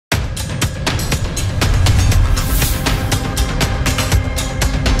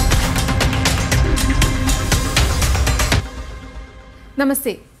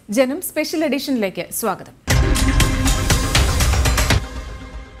നമസ്തേ. ജനം സ്പെഷ്യൽ എഡിഷനിലേക്ക് സ്വാഗതം.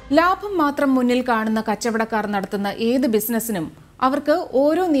 ലാഭം മാത്രം മുന്നിൽ കാണുന്ന കച്ചവടക്കാർ നടത്തുന്ന ഏത് ബിസിനസ്സിനും അവർക്ക്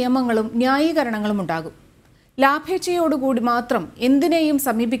ഓരോ നിയമങ്ങളും ന്യായീകരണങ്ങളും ഉണ്ടാകും. ലാഭേച്ഛയോടുകൂടി മാത്രം എന്തിനേയും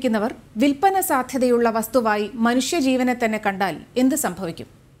സമീപിക്കുന്നവർ വിൽപ്പന സാധ്യതയുള്ള വസ്തുവായി മനുഷ്യജീവനെ തന്നെ കണ്ടാൽ എന്ത് സംഭവിക്കും?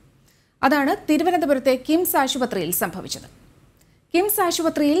 അതാണ് തിരുവനന്തപുരത്തെ കിംസ് ആശുപത്രിയിൽ സംഭവിച്ചത്. കിംസ്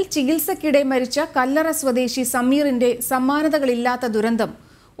ആശുപത്രിയിൽ ചികിത്സയ്ക്കിടെ മരിച്ച കല്ലറ സ്വദേശി സമീറിന്റെ സമാനതകളില്ലാത്ത ദുരന്തം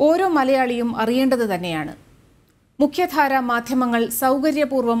ഓരോ മലയാളിയും അറിയേണ്ടത് തന്നെയാണ്. മുഖ്യധാരാ മാധ്യമങ്ങൾ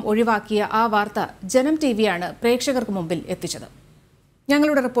സൗകര്യപൂർവ്വം ഒഴിവാക്കിയ ആ വാർത്ത ജനം ടിവിയാണ് പ്രേക്ഷകർക്ക് മുമ്പിൽ എത്തിച്ചത്.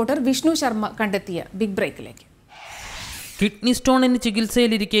 ഞങ്ങളുടെ റിപ്പോർട്ടർ വിഷ്ണു ശർമ്മ കണ്ടെത്തിയ ബിഗ് ബ്രേക്കിലേക്ക്. കിഡ്നി സ്റ്റോണിന്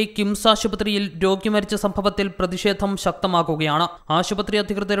ചികിത്സയിലിരിക്കെ കിംസ് ആശുപത്രിയിൽ രോഗി മരിച്ച സംഭവത്തിൽ പ്രതിഷേധം ശക്തമാക്കുകയാണ്. ആശുപത്രി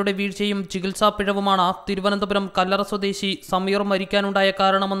അധികൃതരുടെ വീഴ്ചയും ചികിത്സാ പിഴവുമാണ് തിരുവനന്തപുരം കല്ലറ സ്വദേശി സമീർ മരിക്കാനുണ്ടായ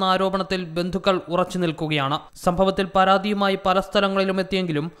കാരണമെന്ന ആരോപണത്തിൽ ബന്ധുക്കൾ ഉറച്ചു നിൽക്കുകയാണ്. സംഭവത്തിൽ പരാതിയുമായി പല സ്ഥലങ്ങളിലും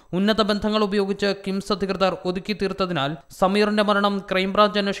എത്തിയെങ്കിലും ഉന്നത ബന്ധങ്ങൾ ഉപയോഗിച്ച് കിംസ് അധികൃതർ ഒതുക്കി തീർത്തതിനാൽ സമീറിന്റെ മരണം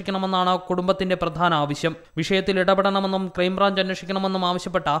ക്രൈംബ്രാഞ്ച് അന്വേഷിക്കണമെന്നാണ് കുടുംബത്തിന്റെ പ്രധാന ആവശ്യം. വിഷയത്തിൽ ഇടപെടണമെന്നും ക്രൈംബ്രാഞ്ച് അന്വേഷിക്കണമെന്നും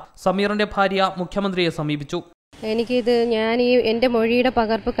ആവശ്യപ്പെട്ട സമീറിന്റെ ഭാര്യ മുഖ്യമന്ത്രിയെ സമീപിച്ചു. ഞാൻ എൻ്റെ മൊഴിയുടെ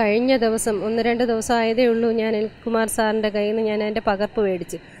പകർപ്പ് കഴിഞ്ഞ ദിവസം 1-2 ദിവസം ആയതേ ഉള്ളൂ. ഞാൻ അനിൽകുമാർ സാറിൻ്റെ കയ്യിൽ നിന്ന് ഞാൻ എൻ്റെ പകർപ്പ്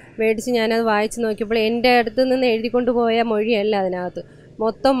മേടിച്ച് ഞാനത് വായിച്ച് നോക്കിയപ്പോൾ എൻ്റെ അടുത്ത് നിന്ന് എഴുതിക്കൊണ്ട് പോയ മൊഴിയല്ല അതിനകത്ത്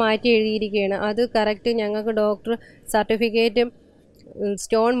മൊത്തം മാറ്റി എഴുതിയിരിക്കുകയാണ്. അത് കറക്റ്റ് ഞങ്ങൾക്ക് ഡോക്ടർ സർട്ടിഫിക്കറ്റ്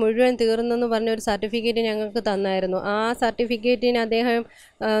സ്റ്റോൺ മുഴുവൻ തീർന്നെന്ന് പറഞ്ഞൊരു സർട്ടിഫിക്കറ്റ് ഞങ്ങൾക്ക് തന്നായിരുന്നു. ആ സർട്ടിഫിക്കറ്റിന് അദ്ദേഹം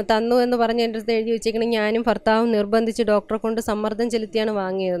തന്നു എന്ന് പറഞ്ഞ് എൻ്റെ അടുത്ത് എഴുതി വെച്ചേക്കണം. ഞാനും ഭർത്താവും നിർബന്ധിച്ച് ഡോക്ടറെ കൊണ്ട് സമ്മർദ്ദം ചെലുത്തിയാണ്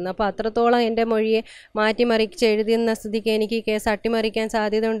വാങ്ങിയത്. അപ്പോൾ അത്രത്തോളം എൻ്റെ മൊഴിയെ മാറ്റിമറിച്ച് എഴുതിയെന്ന സ്ഥിതിക്ക് എനിക്ക് ഈ കേസ് അട്ടിമറിക്കാൻ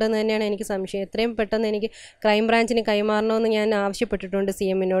സാധ്യത ഉണ്ടെന്ന് തന്നെയാണ് എനിക്ക് സംശയം. എത്രയും പെട്ടെന്ന് എനിക്ക് ക്രൈംബ്രാഞ്ചിന് കൈമാറണമെന്ന് ഞാൻ ആവശ്യപ്പെട്ടിട്ടുണ്ട്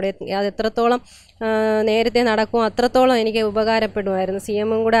CM-നോട്. അത് എത്രത്തോളം നേരത്തെ നടക്കും അത്രത്തോളം എനിക്ക് ഉപകാരപ്പെടുമായിരുന്നു.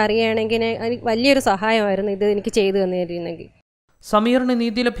 CM-ഉം കൂടെ അറിയുകയാണെങ്കിൽ വലിയൊരു സഹായമായിരുന്നു ഇത് എനിക്ക് ചെയ്തു തന്നിരുന്നെങ്കിൽ. സമീറിന്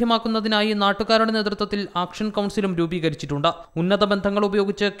നീതി ലഭ്യമാക്കുന്നതിനായി നാട്ടുകാരുടെ നേതൃത്വത്തിൽ ആക്ഷൻ കൗൺസിലും രൂപീകരിച്ചിട്ടുണ്ട്. ഉന്നത ബന്ധങ്ങൾ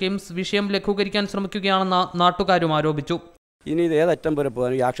ഉപയോഗിച്ച് കിംസ് വിഷയം ലഘൂകരിക്കാൻ ശ്രമിക്കുകയാണെന്ന് നാട്ടുകാരും ആരോപിച്ചു. ഇനി ഇത് ഏതറ്റം വരെ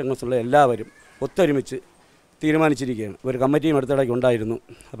പോകാൻ ഈ ആക്ഷൻ കൗൺസിലുള്ള എല്ലാവരും ഒത്തൊരുമിച്ച് തീരുമാനിച്ചിരിക്കുകയാണ്. ഒരു കമ്മിറ്റിയും അടുത്തിടയ്ക്ക് ഉണ്ടായിരുന്നു.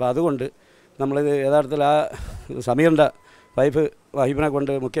 അപ്പോൾ അതുകൊണ്ട് നമ്മളിത് യഥാർത്ഥത്തിൽ ആ സമീറിൻ്റെ വൈഫിനെ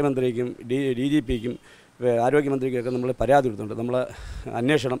കൊണ്ട് മുഖ്യമന്ത്രിക്കും DGPക്കും ആരോഗ്യമന്ത്രിക്കൊക്കെ നമ്മൾ പരാതി കൊടുത്തിട്ടുണ്ട്. നമ്മൾ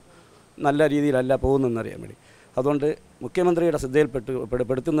അന്വേഷണം നല്ല രീതിയിലല്ല പോകുന്നതെന്നറിയാൻ വേണ്ടി. അതുകൊണ്ട് മുഖ്യമന്ത്രിയുടെ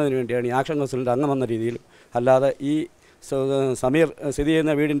ശ്രദ്ധയിൽപ്പെടുത്തുന്നതിന് വേണ്ടിയാണ് ഈ ആക്ഷൻ കൗൺസിലിൻ്റെ അംഗമെന്ന രീതിയിലും, അല്ലാതെ ഈ സമീർ സ്ഥിതി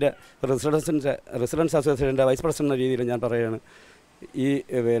ചെയ്യുന്ന വീടിൻ്റെ റെസിഡൻസ് അസോസിയേഷൻ്റെ വൈസ് പ്രസിഡന്റ് എന്ന രീതിയിൽ ഞാൻ പറയുകയാണ്, ഈ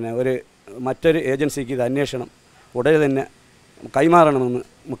മറ്റൊരു ഏജൻസിക്ക് ഇത് അന്വേഷണം ഉടനെ തന്നെ കൈമാറണമെന്ന്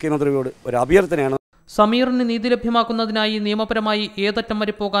മുഖ്യമന്ത്രിയോട് ഒരു അഭ്യർത്ഥനയാണ്. സമീറിന് നീതി ലഭ്യമാക്കുന്നതിനായി നിയമപരമായി ഏതറ്റം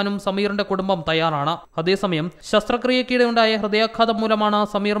വരെ പോകാനും സമീറിന്റെ കുടുംബം തയ്യാറാണ്. അതേസമയം ശസ്ത്രക്രിയക്കിടെയുണ്ടായ ഹൃദയാഘാതം മൂലമാണ്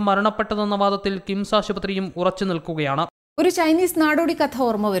സമീർ മരണപ്പെട്ടതെന്ന വാദത്തിൽ കിംസ് ആശുപത്രിയും ഉറച്ചു നിൽക്കുകയാണ്. ഒരു ചൈനീസ് നാടോടി കഥ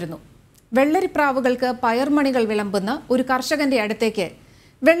ഓർമ്മ വരുന്നു. വെള്ളരിപ്രാവുകൾക്ക് പയർമണികൾ വിളമ്പുന്ന ഒരു കർഷകന്റെ അടുത്തേക്ക്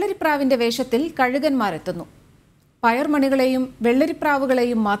വെള്ളരിപ്രാവിന്റെ വേഷത്തിൽ കഴുകന്മാരെത്തുന്നു. പയർമണികളെയും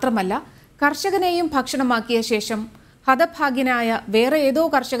വെള്ളരിപ്രാവുകളെയും മാത്രമല്ല കർഷകനെയും ഭക്ഷണമാക്കിയ ശേഷം ഹതഭാഗ്യനായ വേറെ ഏതോ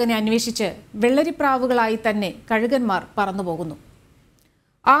കർഷകനെ അന്വേഷിച്ച് വെള്ളരിപ്രാവുകളായി തന്നെ കഴുകന്മാർ പറന്നുപോകുന്നു.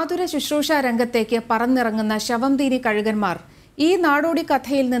 ആതുര ശുശ്രൂഷ രംഗത്തേക്ക് പറന്നിറങ്ങുന്ന ശവംതീനി കഴുകന്മാർ ഈ നാടോടി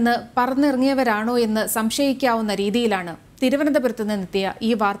കഥയിൽ നിന്ന് പറന്നിറങ്ങിയവരാണോ എന്ന് സംശയിക്കാവുന്ന രീതിയിലാണ് തിരുവനന്തപുരത്ത് നിന്നെത്തിയ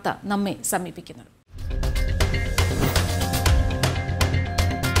ഈ വാർത്ത നമ്മെ സമീപിക്കുന്നത്.